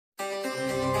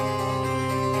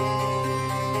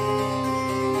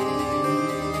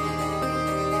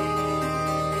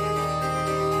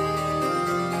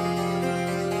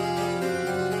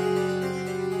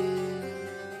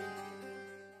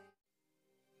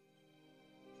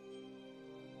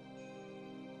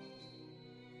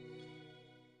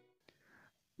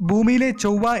ഭൂമിയിലെ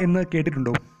ചൊവ്വ എന്ന്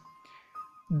കേട്ടിട്ടുണ്ടോ?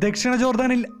 ദക്ഷിണ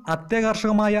ജോർദാനിൽ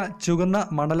അത്യാകർഷകമായ ചുവന്ന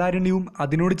മണലാരണ്യവും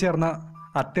അതിനോട് ചേർന്ന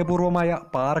അത്യപൂർവമായ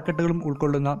പാറക്കെട്ടുകളും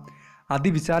ഉൾക്കൊള്ളുന്ന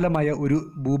അതിവിശാലമായ ഒരു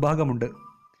ഭൂഭാഗമുണ്ട്.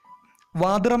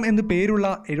 വാദ്രം എന്ന് പേരുള്ള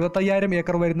 75,000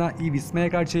 ഏക്കർ വരുന്ന ഈ വിസ്മയ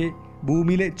കാഴ്ചയെ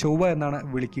ഭൂമിയിലെ ചൊവ്വ എന്നാണ്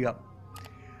വിളിക്കുക.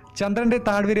 ചന്ദ്രൻ്റെ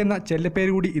താഴ്വര എന്ന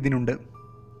ചെല്ലപ്പേര് കൂടി ഇതിനുണ്ട്.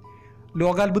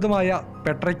 ലോകാത്ഭുതമായ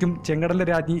പെട്രയ്ക്കും ചെങ്കടലിലെ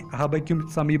രാജ്ഞി അഹബയ്ക്കും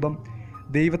സമീപം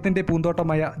ദൈവത്തിൻ്റെ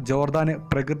പൂന്തോട്ടമായ ജോർദാന്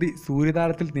പ്രകൃതി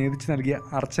സൂര്യതാരത്തിൽ നേതിച്ചു നൽകിയ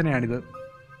അർച്ചനയാണിത്.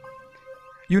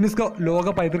 യുനെസ്കോ ലോക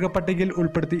പൈതൃക പട്ടികയിൽ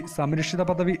ഉൾപ്പെടുത്തി സംരക്ഷിത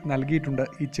പദവി നൽകിയിട്ടുണ്ട്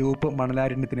ഈ ചുവപ്പ്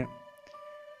മണലാരണ്യത്തിന്.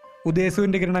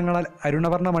 ഉദയസൂര്യൻ്റെ കിരണങ്ങളാൽ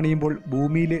അരുണവർണ്ണമണിയുമ്പോൾ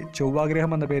ഭൂമിയിലെ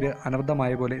ചൊവ്വാഗ്രഹം എന്ന പേര്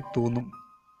അനർഥമായ പോലെ തോന്നും.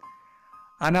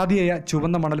 അനാദിയായ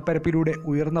ചുവന്ന മണൽപ്പരപ്പിലൂടെ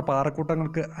ഉയർന്ന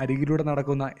പാറക്കൂട്ടങ്ങൾക്ക് അരികിലൂടെ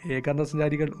നടക്കുന്ന ഏകാന്ത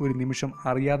സഞ്ചാരികൾ ഒരു നിമിഷം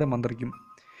അറിയാതെ മന്ത്രിക്കും,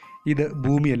 ഇത്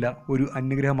ഭൂമിയല്ല, ഒരു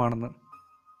അന്യഗ്രഹമാണെന്ന്.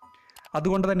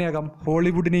 അതുകൊണ്ട് തന്നെയാകാം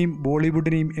ഹോളിവുഡിനെയും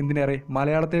ബോളിവുഡിനെയും എന്തിനേറെ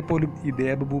മലയാളത്തെ പോലും ഈ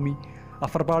ദേവഭൂമി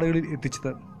അഫർപാടുകളിൽ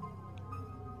എത്തിച്ചത്.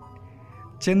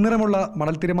 ചെന്നിറമുള്ള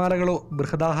മണൽത്തിരമാലകളോ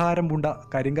ബൃഹദാഹാരം പൂണ്ട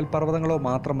കരിങ്കൽ പർവ്വതങ്ങളോ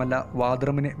മാത്രമല്ല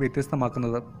വാദ്രമിനെ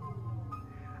വ്യത്യസ്തമാക്കുന്നത്.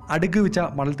 അടുക്കുവെച്ച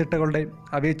മണൽത്തിട്ടകളുടെ,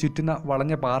 അവയെ ചുറ്റുന്ന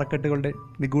വളഞ്ഞ പാറക്കെട്ടുകളുടെ,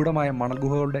 നിഗൂഢമായ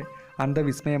മണൽഗുഹകളുടെ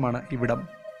അന്തവിസ്മയമാണ് ഇവിടം.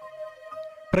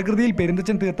 പ്രകൃതിയിൽ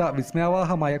പെരുന്തച്ചൻ തീർത്ത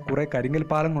വിസ്മയാവാഹമായ കുറേ കരിങ്കൽ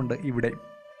പാലങ്ങളുണ്ട് ഇവിടെ.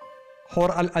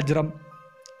 ഹോർ അൽ അജ്റം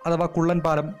അഥവാ കുള്ളൻ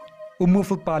പാലം,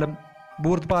 ഉമ്മുഫുദ് പാലം,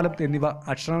 ബൂർദ് പാലം എന്നിവ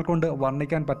അക്ഷരങ്ങൾ കൊണ്ട്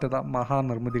വർണ്ണിക്കാൻ പറ്റാത്ത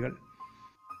മഹാനിർമ്മിതികൾ.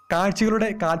 കാഴ്ചകളുടെ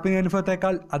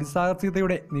കാൽപ്പനികാനുഭവത്തേക്കാൾ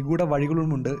അതിസാഹസികതയുടെ നിഗൂഢ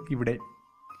വഴികളുമുണ്ട് ഇവിടെ.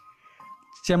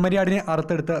 ചെമ്മരിയാടിനെ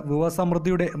അറുത്തെടുത്ത്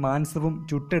വിഭവസമൃദ്ധിയുടെ മാംസവും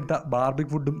ചുട്ടെടുത്ത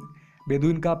ബാർബിക് ഫുഡും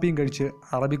ബെദൂൻ കാപ്പിയും കഴിച്ച്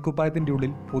അറബിക്കുപ്പായത്തിൻ്റെ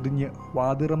ഉള്ളിൽ പൊതിഞ്ഞ്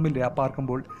വാതിറമ്മിൽ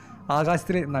രാപ്പാർക്കുമ്പോൾ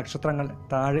ആകാശത്തിലെ നക്ഷത്രങ്ങൾ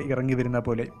താഴെ ഇറങ്ങി വരുന്ന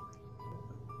പോലെ.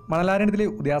 മണലാരണ്യത്തിലെ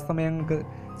ഉദയാസ്തമയങ്ങൾക്ക്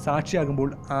സാക്ഷിയാകുമ്പോൾ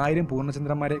 1000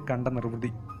 പൂർണ്ണചന്ദ്രന്മാരെ കണ്ട നിർവൃതി.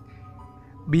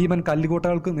 ഭീമൻ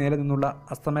കല്ലുകോട്ടകൾക്ക് നേരെ നിന്നുള്ള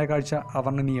അസ്തമയ കാഴ്ച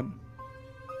അവർണ്ണനീയം.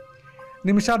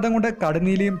 നിമിഷാർദ്ധം കൊണ്ട്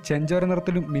കടുനീലയും ചെഞ്ചോര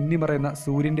നിറത്തിലും മിന്നിമറയുന്ന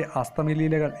സൂര്യൻ്റെ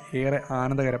അസ്തമലീലകൾ ഏറെ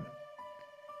ആനന്ദകരം.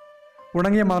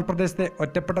 ഉണങ്ങിയ മണൽപ്രദേശത്തെ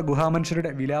ഒറ്റപ്പെട്ട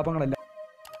ഗുഹാമനുഷ്യരുടെ വിലാപങ്ങളല്ല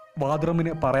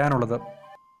വാദ്രമിന് പറയാനുള്ളത്.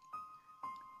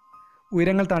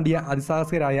 ഉയരങ്ങൾ താണ്ടിയ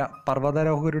അതിസാഹസികരായ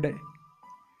പർവ്വതാരോഹകരുടെ,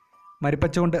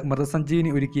 മരുപ്പച്ചുകൊണ്ട്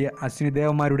മൃതസഞ്ജീവനി ഒരുക്കിയ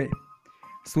അശ്വിനിദേവന്മാരുടെ,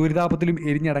 സൂര്യതാപത്തിലും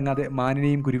എരിഞ്ഞടങ്ങാതെ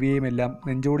മാനിനെയും കുരുവിയെയും എല്ലാം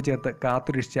നെഞ്ചോട് ചേർത്ത്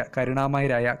കാത്തുരക്ഷിച്ച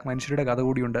കരുണാമയരായ മനുഷ്യരുടെ കഥ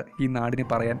കൂടിയുണ്ട് ഈ നാടിന്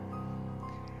പറയാൻ.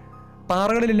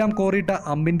 പാറകളിലെല്ലാം കോറിയിട്ട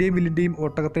അമ്പിൻ്റെയും വില്ലിൻ്റെയും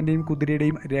ഒട്ടകത്തിൻ്റെയും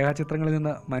കുതിരയുടെയും രേഖാചിത്രങ്ങളിൽ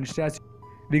നിന്ന് മനുഷ്യരാശി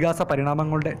വികാസ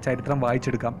പരിണാമങ്ങളുടെ ചരിത്രം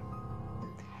വായിച്ചെടുക്കാം.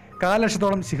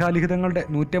 കാലലക്ഷത്തോളം ശിഖാലിഖിതങ്ങളുടെ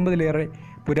 150-ലേറെ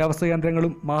പുരാവസ്തു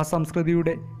കേന്ദ്രങ്ങളും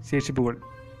മഹാസംസ്കൃതിയുടെ ശേഷിപ്പുകൾ.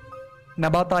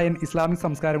 നബാത്തായൻ ഇസ്ലാമിക്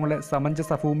സംസ്കാരങ്ങളുടെ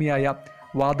സമഞ്ജസ ഭൂമിയായ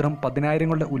വാദ്രം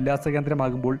 10,000ങ്ങളുടെ ഉല്ലാസ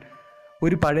കേന്ദ്രമാകുമ്പോൾ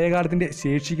ഒരു പഴയകാലത്തിൻ്റെ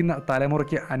ശേഷിക്കുന്ന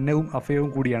തലമുറയ്ക്ക് അന്നവും അഭയവും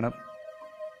കൂടിയാണ്.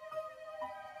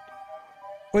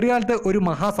 ഒരു കാലത്ത് ഒരു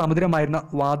മഹാസമുദ്രമായിരുന്ന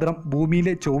വാദ്രം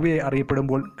ഭൂമിയിലെ ചൊവ്വയെ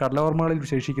അറിയപ്പെടുമ്പോൾ കടലോർമ്മകളിൽ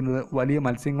വിശേഷിക്കുന്നത് വലിയ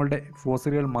മത്സ്യങ്ങളുടെ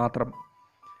ഫോസിലുകൾ മാത്രം.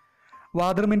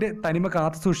 വാദ്രമിൻ്റെ തനിമ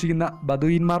കാത്തു സൂക്ഷിക്കുന്ന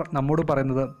ബദുയിന്മാർ നമ്മോട്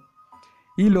പറയുന്നത്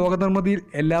ഈ ലോകനിർമ്മിതിയിൽ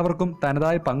എല്ലാവർക്കും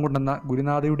തനതായ പങ്കുണ്ടെന്ന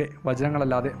ഗുരുനാഥയുടെ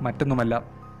വചനങ്ങളല്ലാതെ മറ്റൊന്നുമല്ല.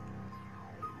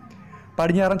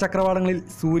 പടിഞ്ഞാറൻ ചക്രവാളങ്ങളിൽ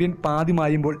സൂര്യൻ പാതി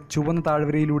മായുമ്പോൾ ചുവന്ന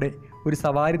താഴ്വരയിലൂടെ ഒരു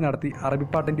സവാരി നടത്തി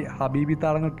അറബിപ്പാട്ടിൻ്റെ ഹബീബി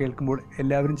താളങ്ങൾ കേൾക്കുമ്പോൾ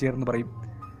എല്ലാവരും ചേർന്ന് പറയും,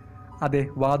 അതെ,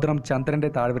 വാദ്രം ചന്ദ്രൻ്റെ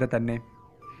താഴ്വര തന്നെ.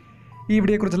 ഈ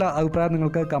വീഡിയോയെക്കുറിച്ചുള്ള അഭിപ്രായം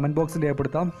നിങ്ങൾക്ക് കമൻറ്റ് ബോക്സിൽ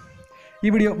രേഖപ്പെടുത്താം. ഈ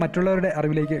വീഡിയോ മറ്റുള്ളവരുടെ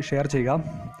അറിവിലേക്ക് ഷെയർ ചെയ്യുക.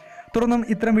 തുടർന്നും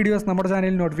ഇത്തരം വീഡിയോസ് നമ്മുടെ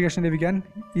ചാനലിൽ നോട്ടിഫിക്കേഷൻ ലഭിക്കാൻ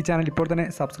ഈ ചാനൽ ഇപ്പോൾ തന്നെ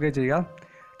സബ്സ്ക്രൈബ് ചെയ്യുക.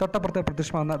 തൊട്ടപ്പുറത്ത്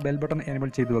പ്രത്യക്ഷമാകുന്ന ബെൽ ബട്ടൺ എനേബിൾ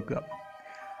ചെയ്തു വെക്കുക.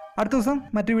 അടുത്ത ദിവസം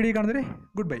മറ്റൊരു വീഡിയോ കാണുന്നവരെ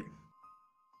ഗുഡ് ബൈ.